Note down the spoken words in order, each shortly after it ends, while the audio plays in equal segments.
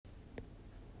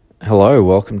Hello,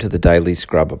 welcome to the Daily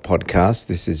Scrubber podcast.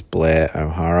 This is Blair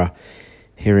O'Hara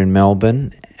here in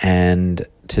Melbourne, and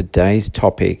today's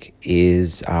topic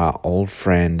is our old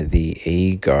friend, the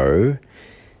ego.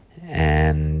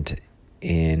 And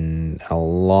in a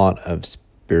lot of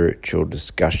spiritual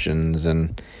discussions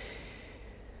and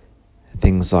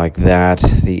things like that,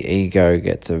 the ego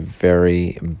gets a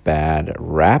very bad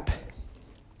rap.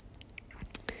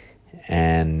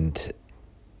 And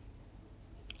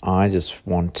I just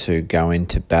want to go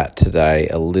into bat today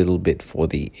a little bit for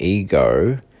the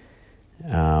ego,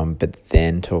 but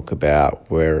then talk about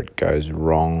where it goes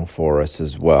wrong for us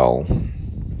as well.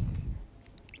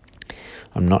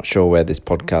 I'm not sure where this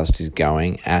podcast is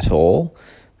going at all,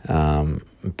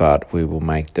 but we will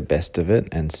make the best of it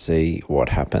and see what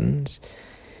happens.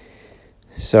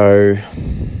 So,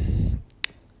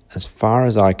 as far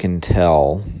as I can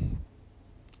tell,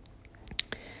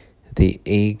 the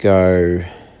ego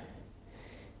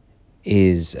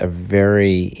is a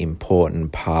very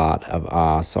important part of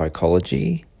our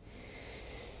psychology,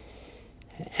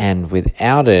 and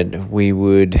without it, we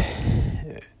would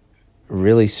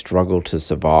really struggle to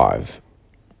survive.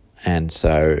 And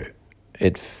so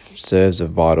it serves a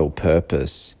vital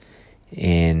purpose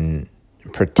in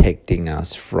protecting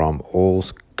us from all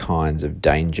kinds of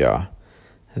danger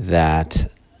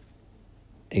that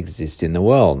exist in the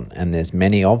world, and there's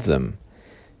many of them.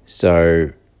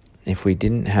 So if we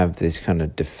didn't have this kind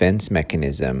of defense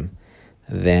mechanism,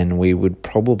 then we would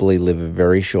probably live a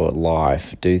very short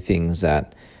life, do things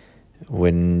that were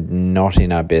not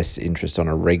in our best interest on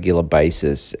a regular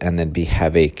basis, and there'd be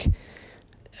havoc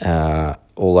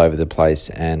all over the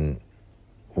place, and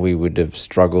we would have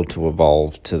struggled to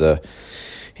evolve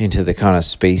into the kind of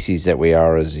species that we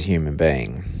are as a human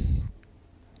being.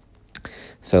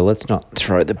 So let's not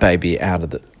throw the baby out of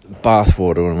the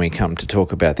bathwater when we come to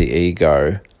talk about the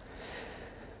ego.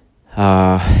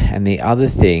 And the other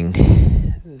thing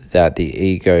that the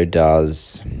ego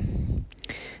does,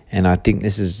 and I think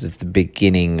this is the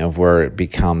beginning of where it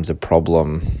becomes a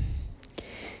problem,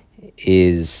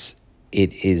 is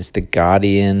it is the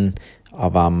guardian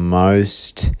of our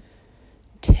most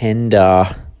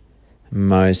tender,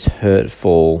 most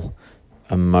hurtful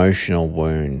emotional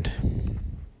wound.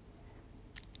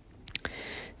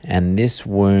 And this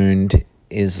wound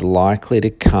is likely to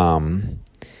come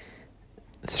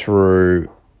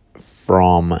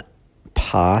from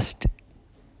past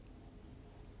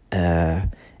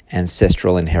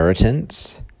ancestral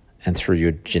inheritance and through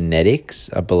your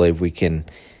genetics. I believe we can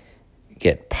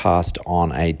get passed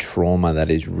on a trauma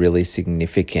that is really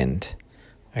significant.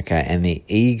 Okay, and the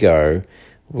ego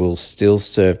will still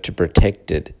serve to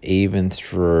protect it, even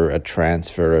through a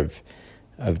transfer of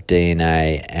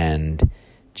DNA and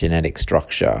genetic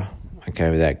structure. Okay,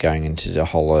 without going into the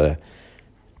whole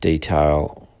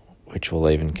detail, which will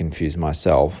even confuse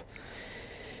myself.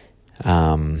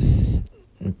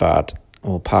 But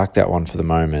we'll park that one for the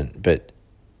moment. But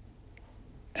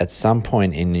at some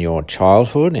point in our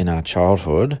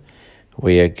childhood,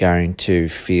 we are going to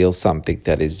feel something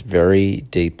that is very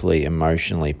deeply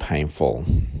emotionally painful.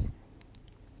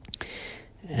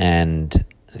 And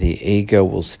the ego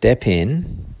will step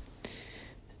in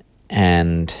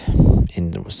and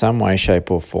in some way, shape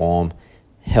or form,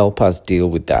 help us deal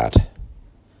with that.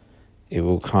 It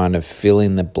will kind of fill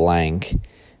in the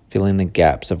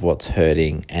gaps of what's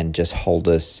hurting, and just hold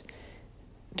us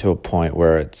to a point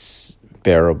where it's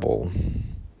bearable.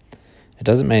 It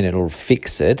doesn't mean it'll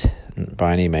fix it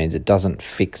by any means. It doesn't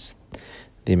fix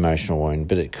the emotional wound,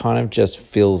 but it kind of just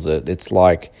fills it. It's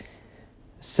like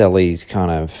Sally's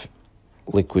kind of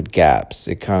liquid gaps.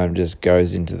 It kind of just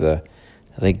goes into the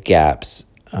gaps,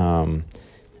 and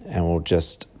will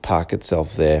just park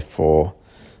itself there for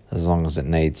as long as it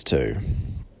needs to.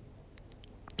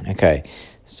 Okay,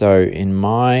 so in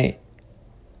my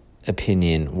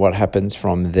opinion, what happens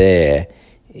from there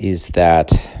is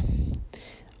that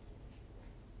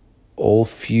all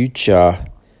future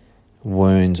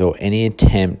wounds, or any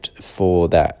attempt for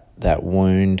that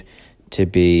wound to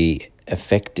be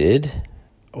affected,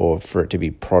 or for it to be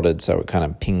prodded so it kind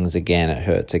of pings again, it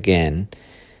hurts again,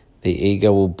 the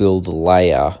ego will build a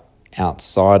layer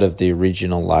outside of the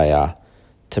original layer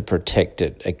to protect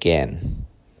it again.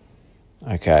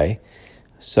 Okay,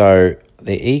 so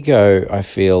the ego, I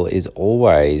feel, is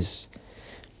always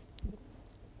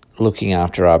looking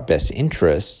after our best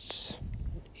interests,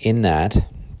 in that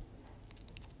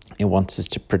it wants us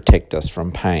to protect us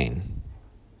from pain.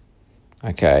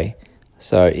 Okay,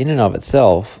 so in and of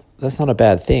itself, that's not a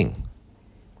bad thing,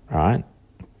 right?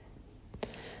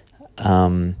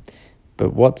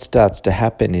 But what starts to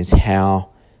happen is how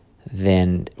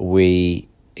then we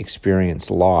experience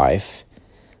life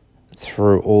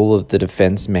through all of the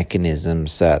defense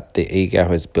mechanisms that the ego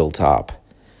has built up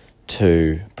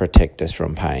to protect us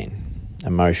from pain,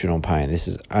 emotional pain. This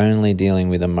is only dealing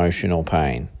with emotional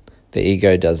pain. The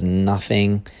ego does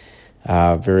nothing,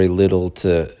 very little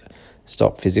to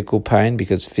stop physical pain,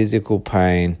 because physical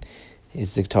pain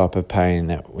is the type of pain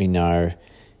that we know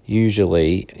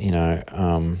usually,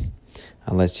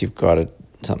 unless you've got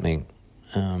something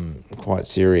quite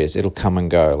serious, it'll come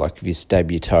and go. Like if you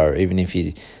stab your toe, even if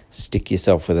you stick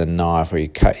yourself with a knife or you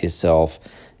cut yourself,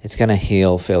 it's going to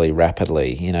heal fairly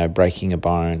rapidly. Breaking a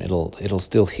bone, it'll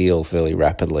still heal fairly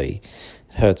rapidly.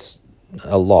 It hurts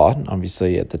a lot,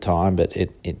 obviously, at the time, but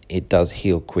it does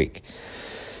heal quick.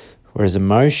 Whereas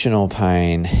emotional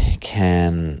pain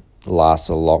can last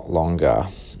a lot longer,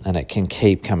 and it can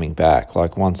keep coming back.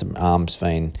 Like once a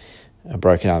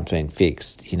broken arm's been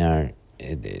fixed,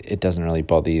 it doesn't really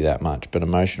bother you that much. But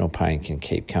emotional pain can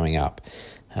keep coming up,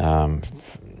 for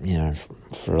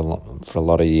a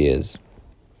lot of years.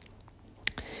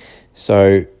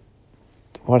 So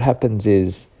what happens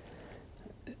is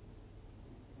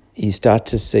you start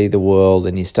to see the world,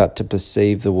 and you start to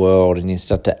perceive the world, and you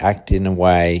start to act in a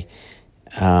way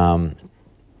that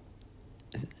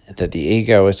the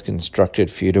ego is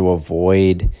constructed for you to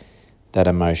avoid that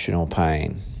emotional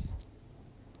pain.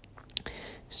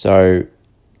 So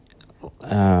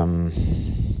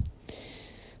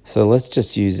let's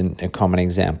just use a common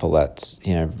example that's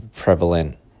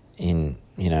prevalent in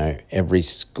every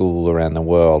school around the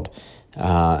world,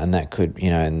 and that could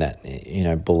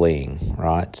bullying,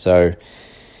 right? So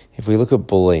if we look at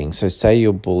bullying, so say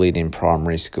you're bullied in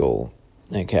primary school,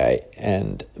 okay,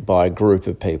 and by a group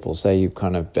of people, say you've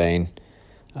kind of been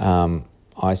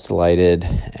isolated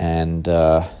and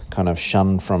kind of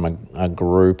shunned from a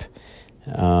group,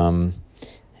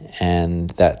 and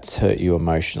that's hurt you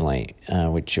emotionally,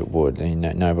 which it would.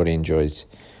 Nobody enjoys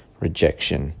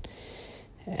rejection.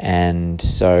 And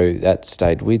so that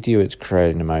stayed with you. It's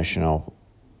created emotional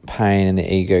pain, and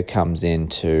the ego comes in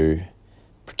to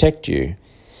protect you.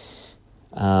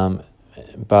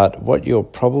 But what you're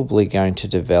probably going to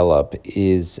develop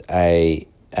is a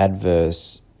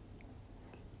adverse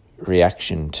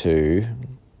reaction to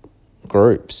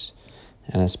groups,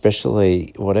 and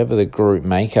especially whatever the group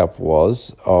makeup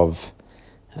was of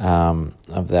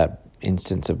that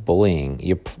instance of bullying.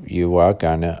 You are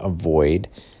going to avoid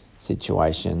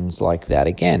situations like that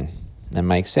again. That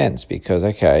makes sense, because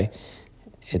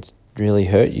it's really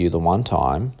hurt you the one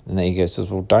time, and the ego says,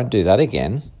 well, don't do that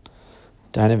again.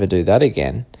 Don't ever do that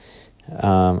again.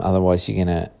 Otherwise you're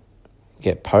going to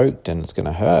get poked and it's going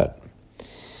to hurt.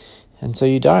 And so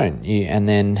you don't. And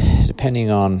then depending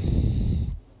on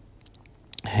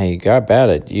how you go about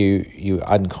it, you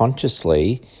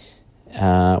unconsciously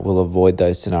will avoid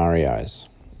those scenarios.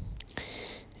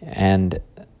 And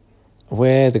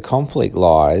where the conflict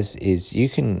lies is you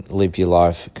can live your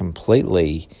life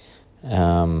completely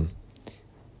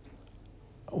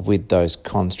with those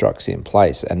constructs in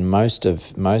place, and most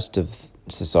of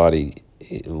society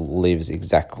lives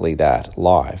exactly that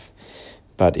life.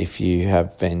 But if you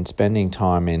have been spending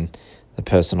time in the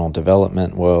personal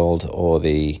development world, or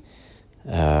the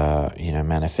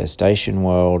manifestation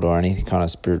world, or any kind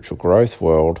of spiritual growth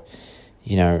world,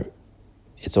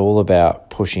 it's all about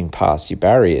pushing past your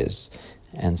barriers.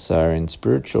 And so in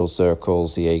spiritual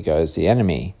circles, the ego is the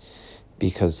enemy,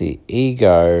 because the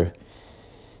ego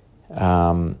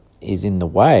is in the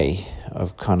way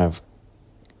of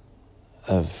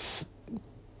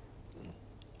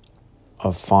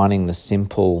finding the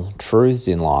simple truths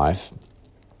in life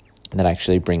that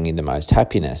actually bring you the most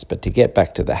happiness. But to get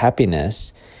back to the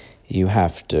happiness, you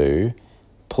have to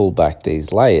pull back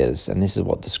these layers. And this is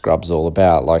what the scrub's all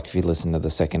about. Like if you listen to the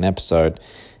second episode,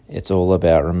 it's all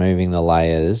about removing the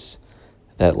layers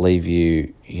that leave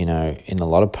you, in a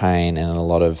lot of pain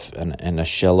and and a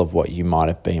shell of what you might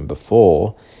have been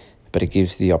before. But it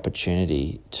gives the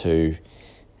opportunity to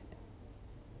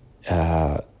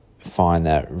find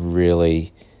that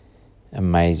really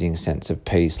amazing sense of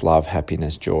peace, love,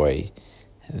 happiness, joy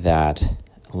that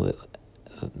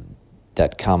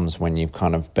comes when you've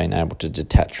kind of been able to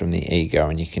detach from the ego,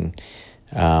 and you can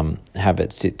have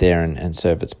it sit there and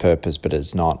serve its purpose, but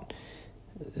it's not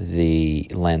the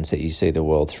lens that you see the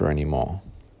world through anymore.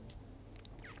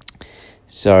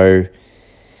 So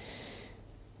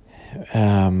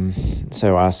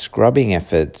our scrubbing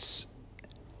efforts,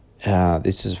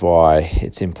 this is why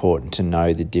it's important to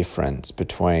know the difference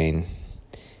between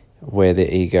where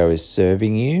the ego is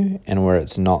serving you and where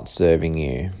it's not serving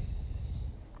you.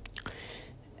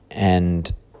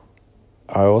 And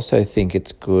I also think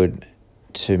it's good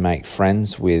to make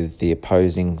friends with the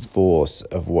opposing force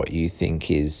of what you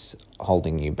think is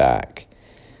holding you back.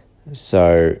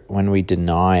 So when we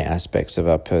deny aspects of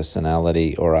our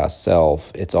personality or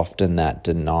ourself, it's often that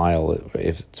denial,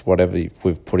 if it's whatever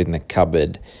we've put in the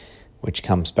cupboard, which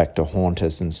comes back to haunt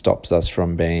us and stops us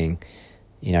from being,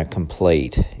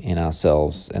 complete in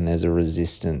ourselves. And there's a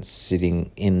resistance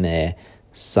sitting in there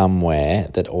somewhere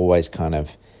that always kind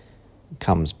of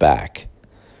comes back.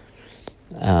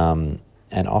 And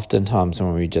oftentimes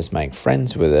when we just make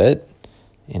friends with it,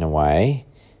 in a way,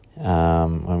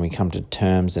 when we come to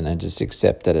terms and just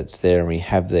accept that it's there and we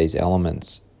have these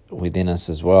elements within us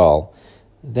as well,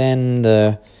 then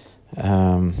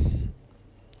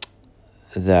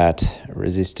that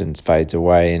resistance fades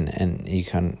away and you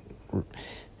can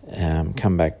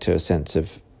come back to a sense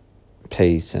of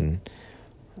peace and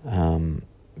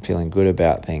feeling good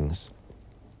about things.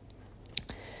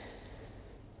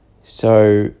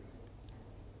 So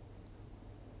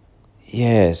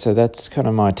that's kind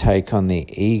of my take on the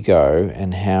ego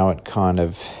and how it kind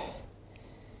of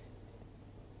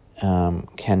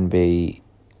can be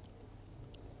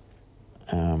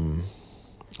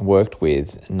worked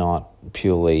with, not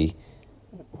purely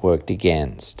worked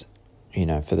against,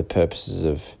 for the purposes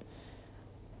of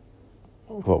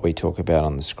what we talk about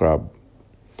on the scrub.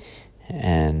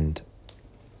 And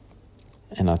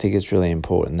I think it's really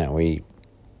important that we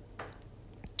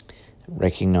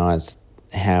recognize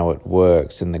how it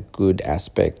works and the good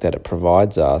aspect that it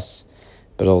provides us,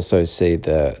 but also see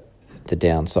the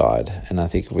downside. And I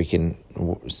think if we can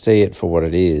see it for what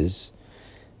it is,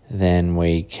 then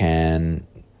we can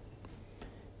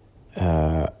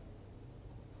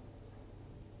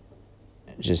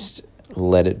just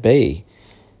let it be.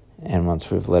 And once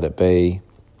we've let it be,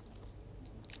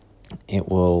 it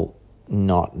will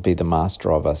not be the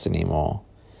master of us anymore.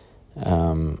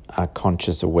 Our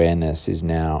conscious awareness is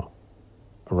now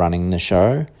running the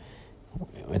show.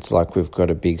 It's like we've got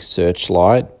a big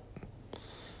searchlight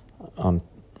on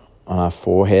our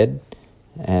forehead,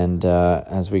 and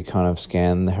as we kind of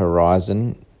scan the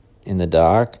horizon in the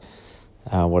dark,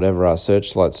 whatever our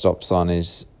searchlight stops on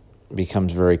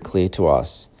becomes very clear to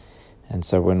us. And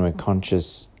so when we're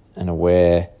conscious and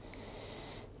aware,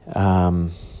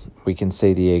 we can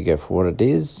see the ego for what it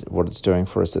is, what it's doing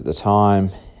for us at the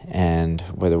time, and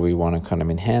whether we want to kind of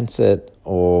enhance it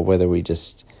or whether we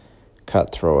just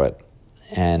cut through it.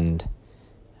 And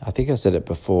I think I said it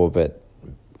before, but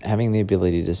having the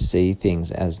ability to see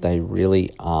things as they really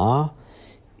are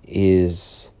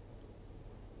is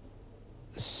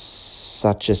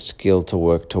such a skill to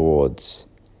work towards.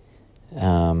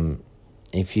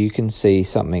 If you can see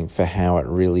something for how it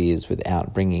really is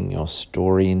without bringing your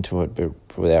story into it, but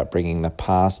without bringing the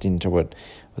past into it,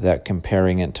 without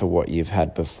comparing it to what you've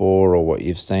had before or what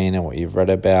you've seen and what you've read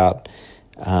about,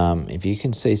 if you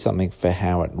can see something for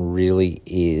how it really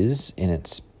is in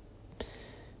its,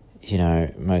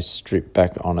 most stripped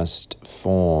back, honest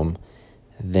form,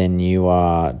 then you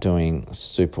are doing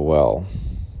super well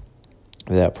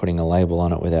without putting a label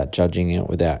on it, without judging it,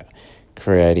 without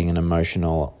creating an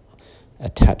emotional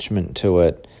attachment to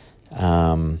it.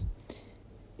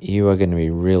 You are going to be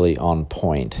really on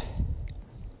point.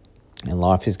 And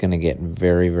life is going to get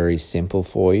very, very simple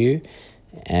for you.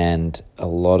 And a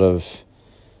lot of,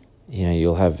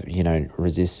 you'll have,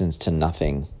 resistance to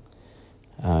nothing.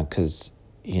 Because,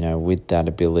 with that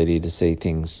ability to see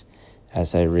things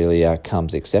as they really are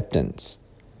comes acceptance.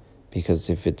 Because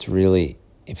if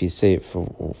you see it for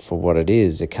what it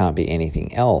is, it can't be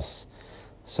anything else.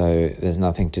 So there's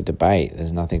nothing to debate.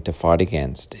 There's nothing to fight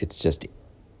against. It's just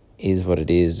is what it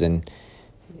is. And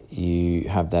you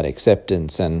have that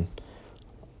acceptance, and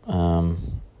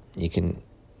you can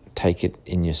take it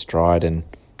in your stride and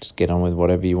just get on with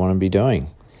whatever you want to be doing.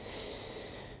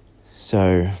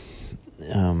 So,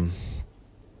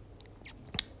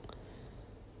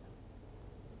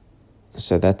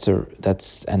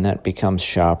 that becomes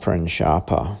sharper and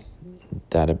sharper.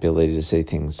 That ability to see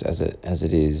things as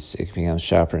it is, it becomes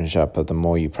sharper and sharper the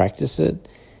more you practice it,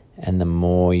 and the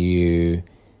more you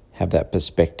have that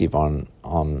perspective on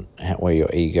where your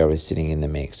ego is sitting in the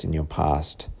mix in your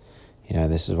past.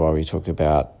 This is why we talk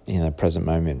about the present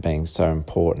moment being so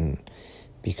important,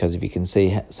 because if you can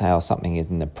see how something is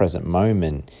in the present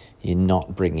moment, you're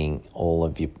not bringing all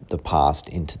of the past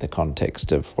into the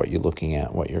context of what you're looking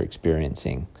at, what you're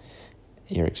experiencing.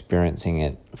 You're experiencing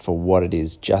it for what it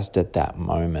is just at that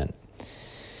moment.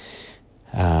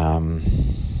 And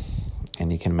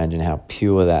you can imagine how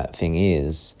pure that thing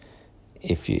is.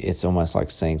 It's almost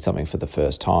like seeing something for the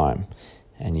first time,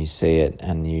 and you see it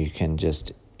and you can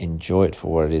just enjoy it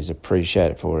for what it is,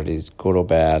 appreciate it for what it is, good or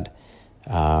bad.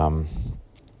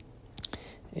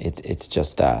 It's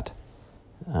just that.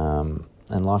 And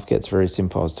life gets very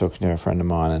simple. I was talking to a friend of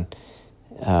mine,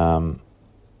 and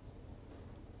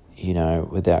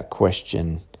without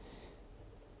question,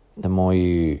 the more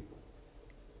you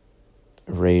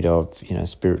read of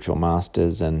spiritual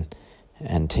masters and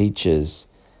teachers,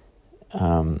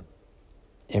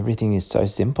 everything is so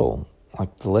simple.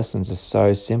 Like, the lessons are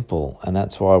so simple, and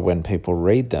that's why when people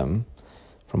read them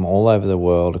from all over the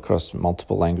world across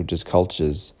multiple languages,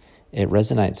 cultures, it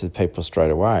resonates with people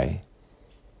straight away,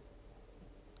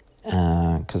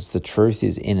 because the truth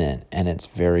is in it, and it's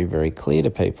very, very clear to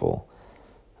people,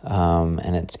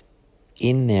 and it's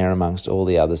in there amongst all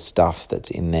the other stuff that's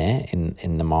in there,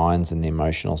 in the minds and the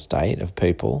emotional state of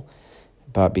people.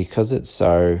 But because it's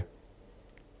so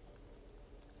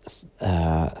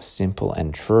simple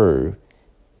and true,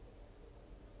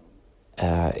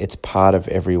 it's part of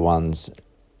everyone's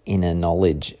inner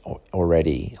knowledge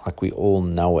already. Like, we all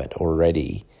know it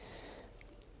already.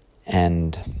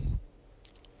 And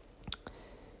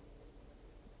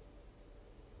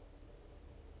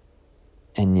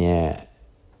yeah,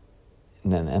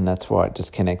 and that's why it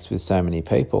just connects with so many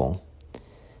people.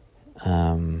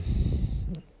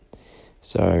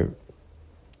 So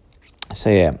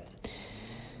yeah,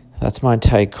 that's my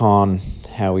take on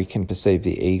how we can perceive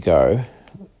the ego,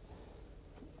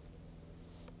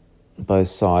 both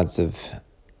sides of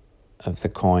the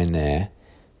coin there,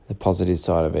 the positive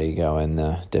side of ego and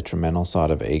the detrimental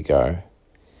side of ego,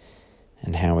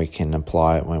 and how we can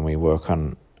apply it when we work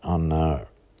on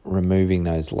removing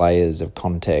those layers of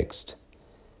context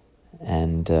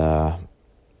and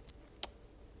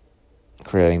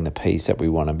creating the peace that we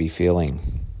want to be feeling.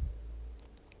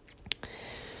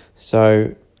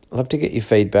 So, I'd love to get your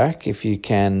feedback. If you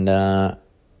can,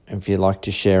 if you'd like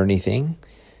to share anything,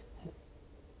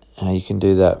 you can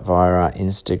do that via our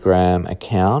Instagram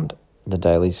account, the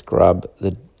Daily Scrub,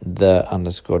 the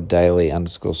 _daily_scrub,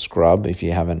 if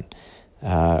you haven't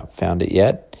found it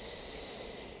yet.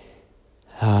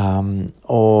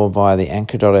 Or via the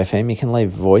anchor.fm. You can leave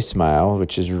voicemail,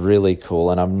 which is really cool,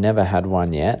 and I've never had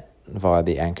one yet via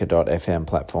the anchor.fm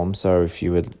platform. So if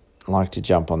you would like to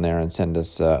jump on there and send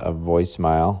us a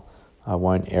voicemail, I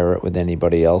won't air it with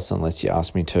anybody else unless you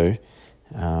ask me to.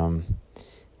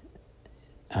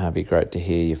 It'd be great to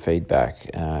hear your feedback.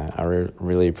 I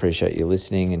really appreciate you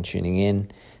listening and tuning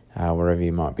in, wherever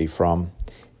you might be from.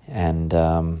 And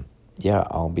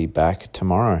I'll be back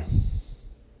tomorrow.